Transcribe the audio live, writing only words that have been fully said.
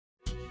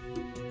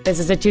This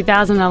is a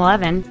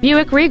 2011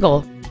 Buick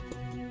Regal.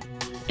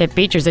 It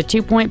features a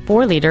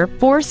 2.4-liter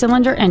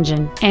four-cylinder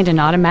engine and an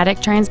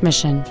automatic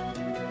transmission.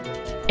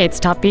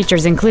 Its top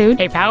features include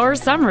a power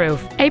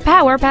sunroof, a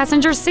power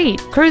passenger seat,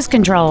 cruise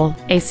control,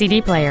 a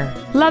CD player,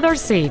 leather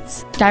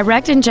seats,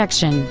 direct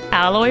injection,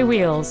 alloy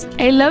wheels,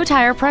 a low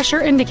tire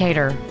pressure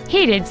indicator,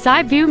 heated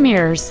side view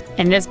mirrors,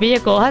 and this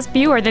vehicle has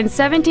fewer than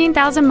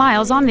 17,000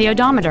 miles on the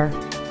odometer.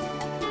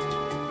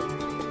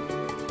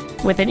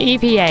 With an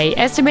EPA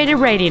estimated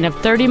rating of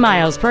 30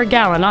 miles per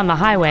gallon on the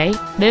highway,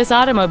 this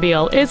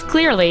automobile is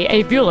clearly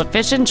a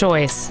fuel-efficient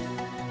choice.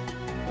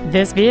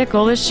 This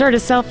vehicle is sure to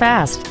sell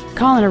fast.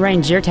 Call and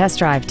arrange your test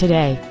drive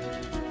today.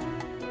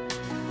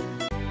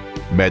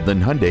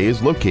 Medlin Hyundai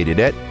is located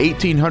at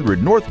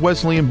 1800 North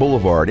Wesleyan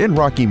Boulevard in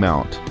Rocky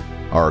Mount.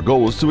 Our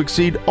goal is to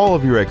exceed all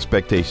of your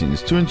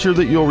expectations to ensure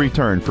that you'll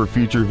return for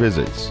future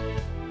visits.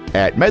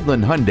 At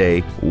Medlin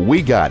Hyundai,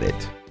 we got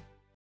it.